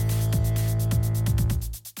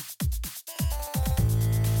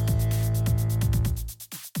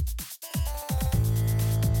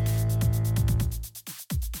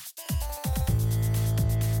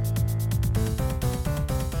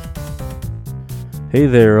Hey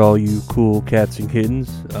there, all you cool cats and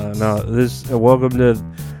kittens. Welcome to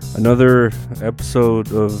another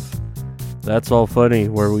episode of That's All Funny,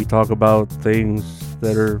 where we talk about things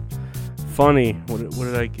that are funny. What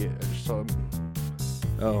did I get? I just saw.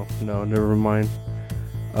 Oh no, never mind.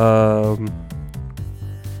 I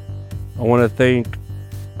want to thank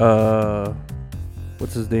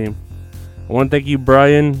what's his name? I want to thank you,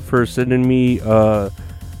 Brian, for sending me $4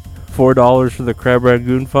 for the Crab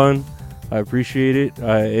Rangoon Fund. I appreciate it.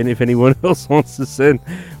 And if anyone else wants to send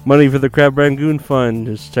money for the Crab Rangoon Fund,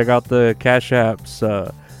 just check out the Cash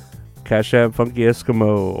Apps. Cash App Funky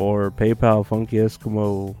Eskimo or PayPal Funky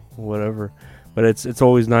Eskimo, whatever. But it's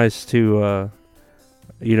always nice to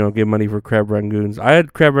get money for Crab Rangoons. I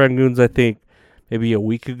had Crab Rangoons, I think, maybe a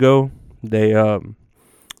week ago. They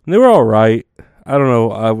were all right. I don't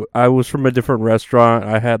know. I was from a different restaurant.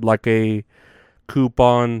 I had like a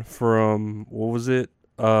coupon from, what was it?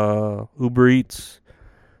 Uber Eats.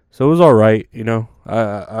 So it was all right,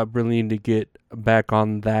 I really need to get back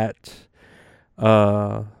on that.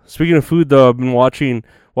 Speaking of food, though, I've been watching.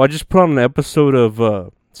 Well, I just put on an episode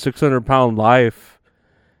of 600 Pound Life,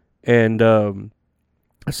 and I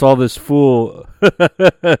saw this fool,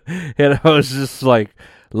 and I was just like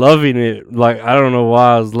loving it. Like, I don't know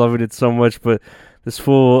why I was loving it so much, but this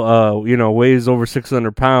fool, weighs over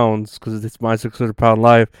 600 pounds because it's my 600 pound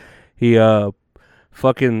life. He's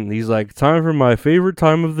like, time for my favorite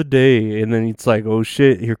time of the day, and then it's like, oh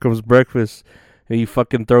shit, here comes breakfast, and he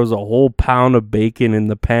fucking throws a whole pound of bacon in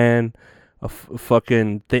the pan, a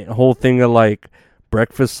whole thing of like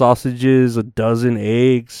breakfast sausages, a dozen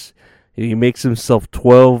eggs, and he makes himself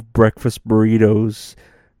 12 breakfast burritos,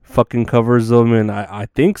 fucking covers them in I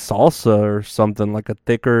think salsa or something, like a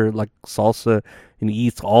thicker like salsa, and he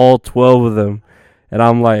eats all 12 of them. And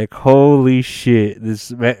I'm like, holy shit,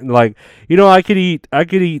 this man, like, I could eat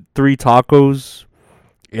 3 tacos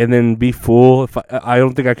and then be full. If I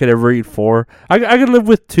don't think I could ever eat 4. I could live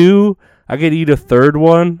with 2. I could eat a third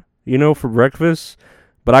one, for breakfast,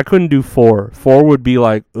 but I couldn't do 4. 4 would be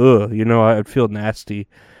like, ugh, I'd feel nasty.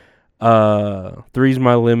 3's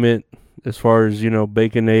my limit as far as,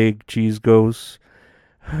 bacon, egg, cheese goes.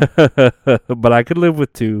 But I could live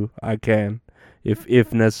with 2. I can,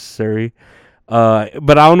 if necessary.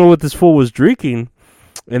 But I don't know what this fool was drinking.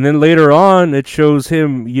 And then later on, it shows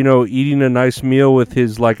him, eating a nice meal with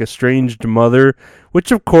his, like, estranged mother.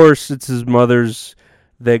 Which, of course, it's his mother's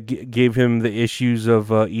that gave him the issues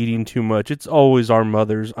of eating too much. It's always our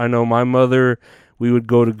mothers. I know my mother, we would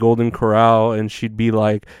go to Golden Corral, and she'd be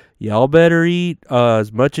like, y'all better eat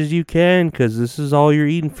as much as you can, because this is all you're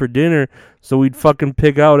eating for dinner. So we'd fucking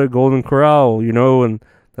pig out at Golden Corral, and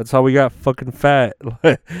that's how we got fucking fat.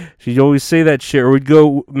 She'd always say that shit. Or we'd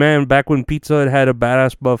go, man, back when Pizza Hut had a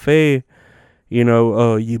badass buffet,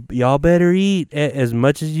 y'all better eat as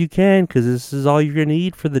much as you can, because this is all you're going to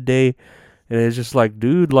eat for the day. And it's just like,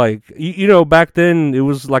 dude, like, back then it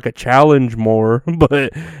was like a challenge more.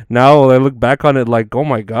 But now I look back on it like, oh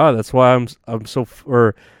my God, that's why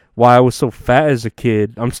why I was so fat as a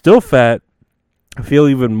kid. I'm still fat. I feel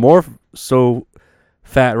even more so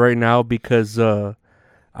fat right now because,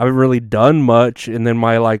 I haven't really done much, and then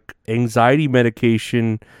my, like, anxiety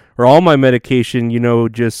medication, or all my medication,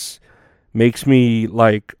 just makes me,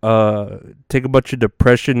 like, take a bunch of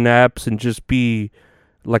depression naps and just be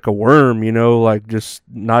like a worm, like, just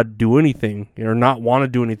not do anything, or not want to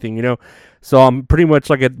do anything, So I'm pretty much,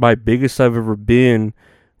 like, at my biggest I've ever been,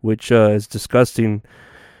 which is disgusting.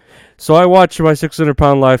 So I watch my 600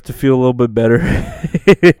 Pound Life to feel a little bit better.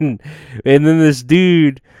 and then this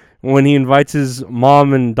dude, when he invites his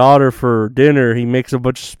mom and daughter for dinner, he makes a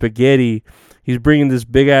bunch of spaghetti. He's bringing this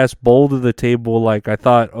big-ass bowl to the table. Like, I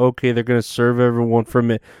thought, okay, they're going to serve everyone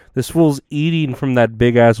from it. This fool's eating from that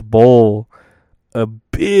big-ass bowl, a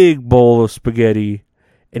big bowl of spaghetti,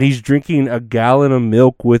 and he's drinking a gallon of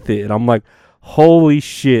milk with it. And I'm like, holy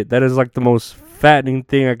shit, that is like the most fattening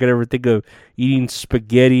thing I could ever think of, eating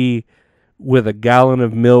spaghetti with a gallon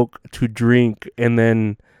of milk to drink, and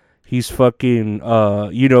then he's fucking,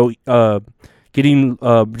 getting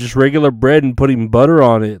just regular bread and putting butter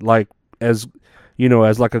on it, like, as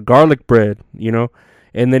like a garlic bread,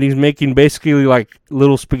 and then he's making basically like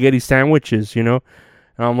little spaghetti sandwiches, and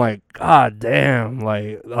I'm like, God damn,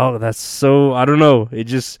 like, oh, that's so, I don't know, it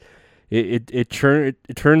just, it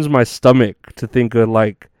turns my stomach to think of,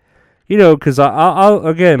 like, because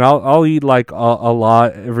I'll eat like a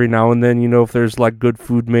lot every now and then, if there's like good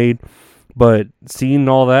food made. But seeing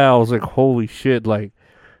all that, I was like, holy shit, like,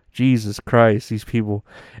 Jesus Christ, these people.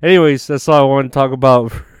 Anyways, that's all I want to talk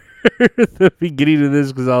about for the beginning of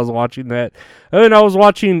this, because I was watching that. And I was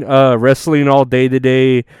watching wrestling all day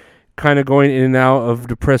today. kind of going in and out of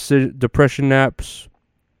depression naps.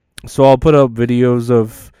 So I'll put up videos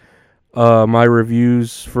of my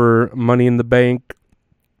reviews for Money in the Bank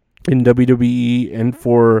in WWE and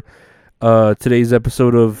for today's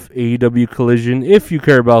episode of AEW Collision. If you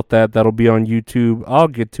care about that, that'll be on YouTube. I'll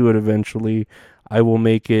get to it eventually. I will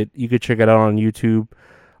make it. You can check it out on YouTube.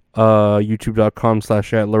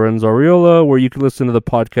 YouTube.com/@LorenzOriola, where you can listen to the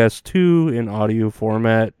podcast too in audio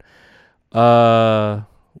format.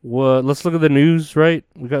 Let's look at the news, right?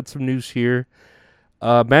 We got some news here.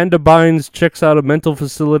 Amanda Bynes checks out a mental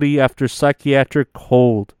facility after psychiatric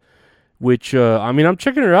hold. Which I'm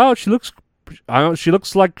checking her out. She looks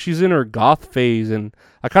like she's in her goth phase, and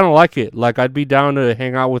I kind of like it. Like, I'd be down to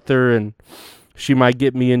hang out with her, and she might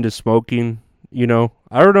get me into smoking. I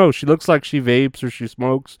don't know. She looks like she vapes or she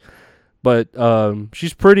smokes, but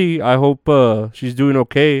she's pretty. I hope she's doing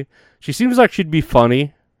okay. She seems like she'd be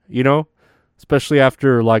funny, especially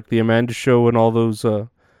after like the Amanda Show and all those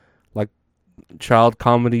like child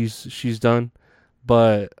comedies she's done.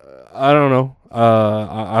 But I don't know.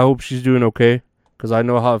 I hope she's doing okay, because I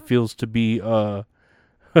know how it feels to be to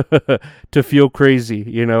feel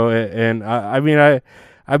crazy, And I've been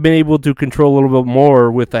able to control a little bit more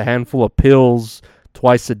with a handful of pills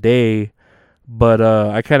twice a day, but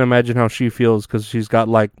I can't imagine how she feels, because she's got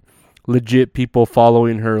like legit people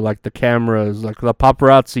following her, like the cameras, like the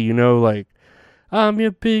paparazzi, like, I'm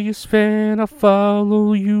your biggest fan, I'll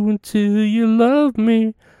follow you until you love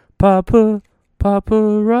me, paparazzi.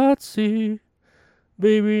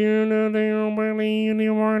 Baby, you know they don't believe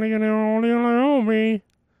you want to only allow me.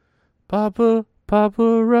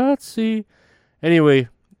 Paparazzi. Anyway,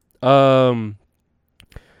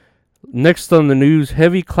 next on the news,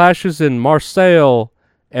 heavy clashes in Marseille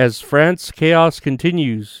as France chaos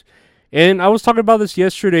continues. And I was talking about this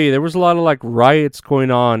yesterday. There was a lot of like riots going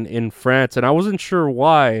on in France, and I wasn't sure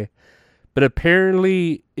why. But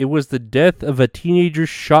apparently it was the death of a teenager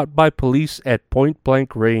shot by police at point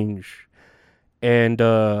blank range. And,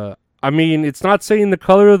 it's not saying the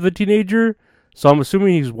color of the teenager, so I'm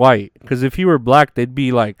assuming he's white. Because if he were black, they'd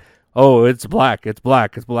be like, oh, it's black,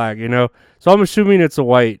 So I'm assuming it's a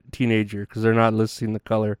white teenager, because they're not listing the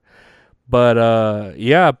color. But,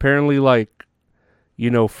 apparently, like,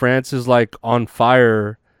 France is, like, on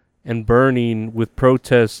fire and burning with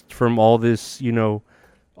protests from all this,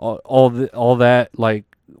 all that, like,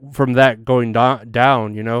 from that going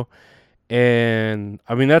down. And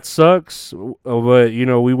that sucks, but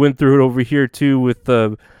we went through it over here too with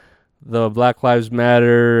the Black Lives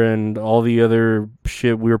Matter and all the other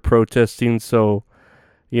shit we were protesting. So,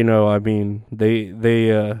 they we've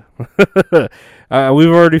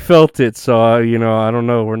already felt it. So, I don't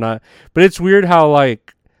know. We're not, but it's weird how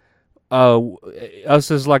like us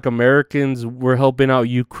as like Americans, we're helping out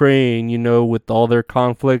Ukraine, with all their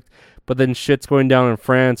conflict, but then shit's going down in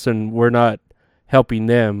France and we're not helping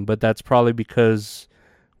them. But that's probably because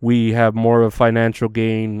we have more of a financial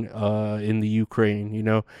gain in the Ukraine,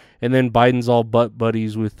 and then Biden's all butt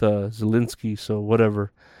buddies with Zelensky, so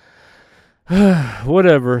whatever.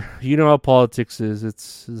 Whatever. You know how politics is.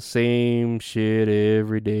 It's the same shit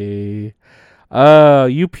every day.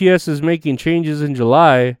 UPS is making changes in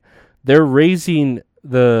July. They're raising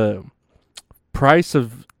the price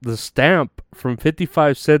of the stamp from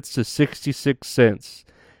 55 cents to 66 cents.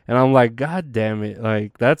 And I'm like, God damn it.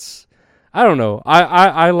 Like, that's, I don't know.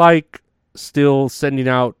 I like still sending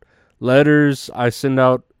out letters. I send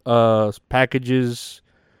out packages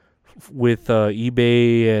with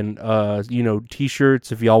eBay and,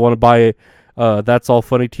 t-shirts. If y'all want to buy That's All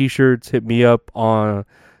Funny t-shirts, hit me up on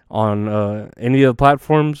any of the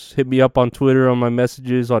platforms. Hit me up on Twitter on my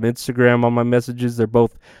messages, on Instagram on my messages. They're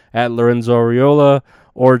both at Lorenzo Ariola.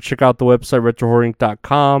 Or check out the website,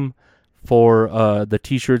 retrohorror.com, for the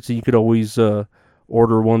t-shirts. And you could always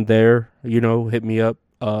order one there. Hit me up.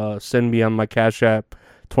 Send me on my Cash App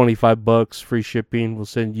 $25, free shipping. We'll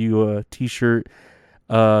send you a t-shirt.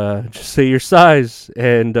 Just say your size,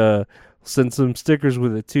 and send some stickers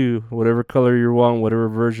with it too. Whatever color you want, whatever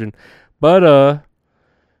version. But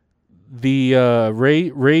the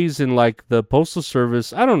raise in like the postal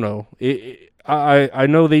service, I don't know. I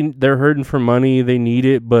know they're hurting for money. They need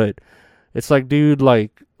it, but it's like, dude,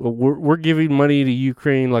 like we're giving money to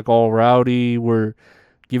Ukraine like all rowdy. We're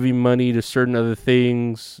giving money to certain other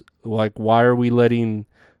things. Like, why are we letting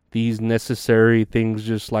these necessary things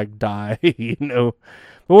just like die? But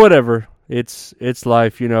whatever. It's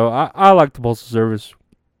life. I like the postal service.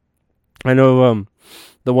 I know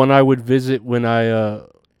the one I would visit when I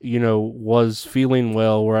was feeling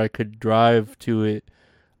well, where I could drive to it.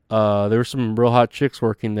 There were some real hot chicks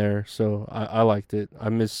working there, so I liked it. I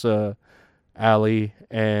miss Allie,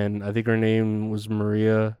 and I think her name was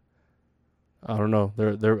Maria. I don't know.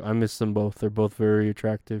 I miss them both. They're both very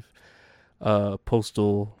attractive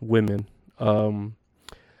postal women. Well,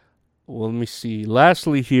 let me see.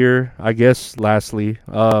 Lastly here, I guess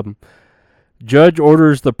judge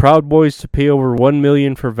orders the Proud Boys to pay over $1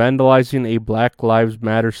 million for vandalizing a Black Lives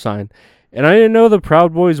Matter sign. And I didn't know the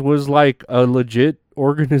Proud Boys was like a legit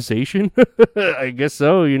organization. I guess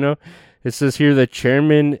so, It says here the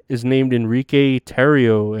chairman is named Enrique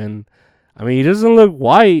Tarrio, and I mean he doesn't look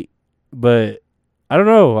white, but I don't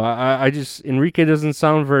know. I just Enrique doesn't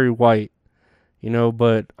sound very white,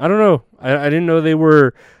 but I don't know. I didn't know they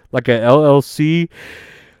were like a LLC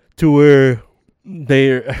to where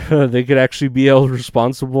they they could actually be held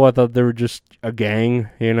responsible. I thought they were just a gang,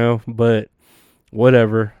 but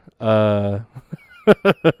whatever. I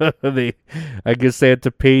guess they had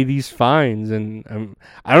to pay these fines, and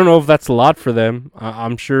I don't know if that's a lot for them.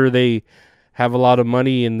 I'm sure they have a lot of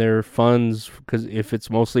money in their funds, because if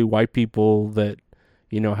it's mostly white people that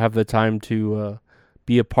have the time to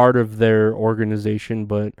be a part of their organization.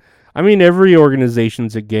 But I mean, every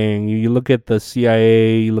organization's a gang. You look at the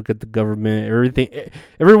CIA, you look at the government,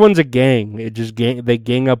 everyone's a gang. They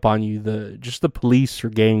gang up on you. The police are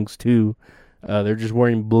gangs too. They're just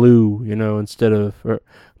wearing blue, instead of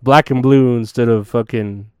black and blue instead of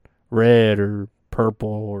fucking red or purple,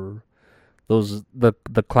 or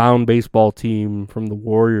the clown baseball team from the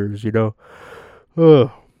Warriors,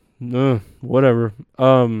 whatever.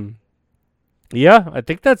 Yeah, I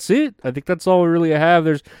think that's it. I think that's all we really have.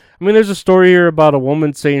 There's a story here about a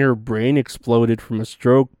woman saying her brain exploded from a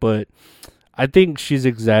stroke, but I think she's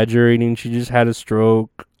exaggerating. She just had a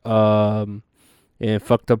stroke. And it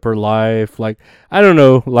fucked up her life. Like, I don't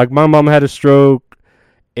know. Like, my mom had a stroke,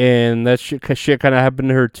 and that shit kind of happened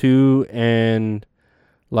to her too. And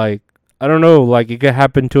like, I don't know. Like, it could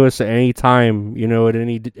happen to us at any time. At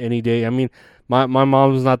any day. I mean, my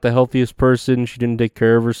mom's not the healthiest person. She didn't take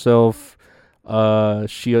care of herself.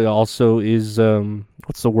 She also is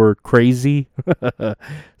what's the word? Crazy.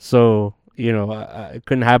 So it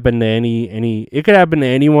couldn't happen to any. It could happen to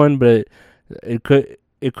anyone, but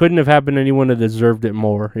it couldn't have happened to anyone that deserved it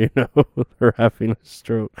more, her having a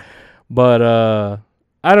stroke. But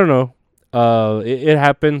I don't know. It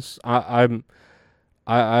happens. I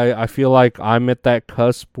feel like I'm at that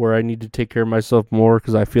cusp where I need to take care of myself more,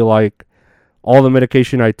 because I feel like all the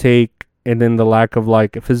medication I take and then the lack of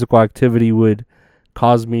like physical activity would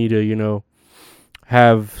cause me to,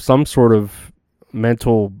 have some sort of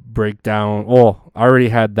mental breakdown. Well, I already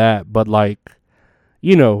had that, but like,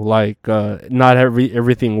 not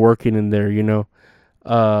everything working in there,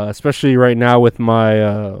 especially right now with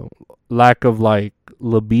my lack of like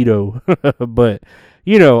libido. But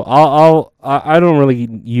I don't really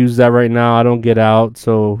use that right now. I don't get out,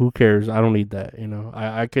 so who cares? I don't need that.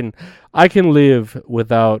 I can live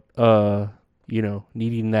without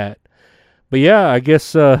needing that. But yeah, I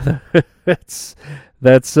guess that's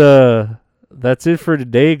it for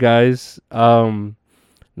today, guys.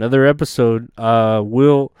 Another episode. I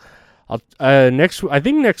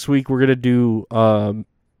think next week we're gonna do hang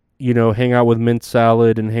out with Mint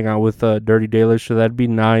Salad and hang out with Dirty Dalish, so that'd be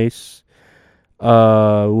nice.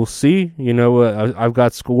 We'll see. I've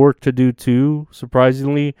got schoolwork to do too,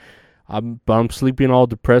 surprisingly. I'm sleeping all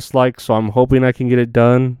depressed so I'm hoping I can get it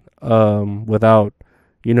done without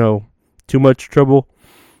too much trouble.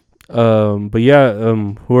 But yeah,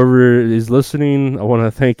 whoever is listening, I want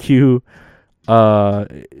to thank you.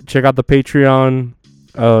 Check out the Patreon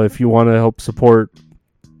if you want to help support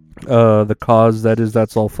the cause that is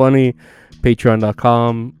That's All Funny.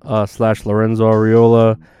 Patreon.com/Lorenzo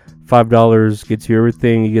Ariola. $5 gets you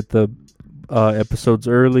everything. You get the episodes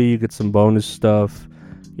early. You get some bonus stuff.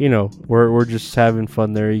 We're just having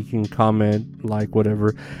fun there. You can comment, like,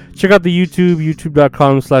 whatever. Check out the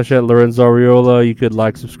youtube.com/@Lorenzo Ariola. You could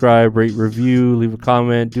like, subscribe, rate, review, leave a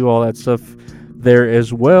comment, do all that stuff there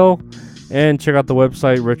as well. And check out the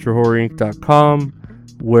website, retrohorrorinc.com,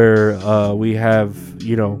 where we have,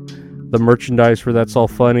 the merchandise for That's All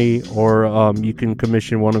Funny, or you can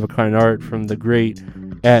commission one-of-a-kind art from the great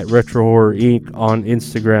at Retro Horror Inc. on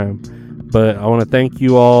Instagram. But I want to thank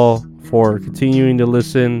you all for continuing to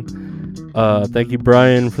listen. Thank you,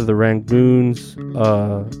 Brian, for the Rangoons.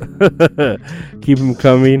 Keep them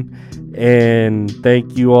coming. And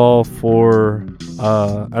thank you all for,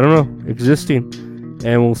 existing.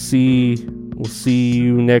 And we'll see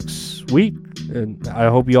you next week. And I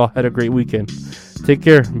hope you all had a great weekend. Take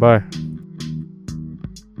care. Bye.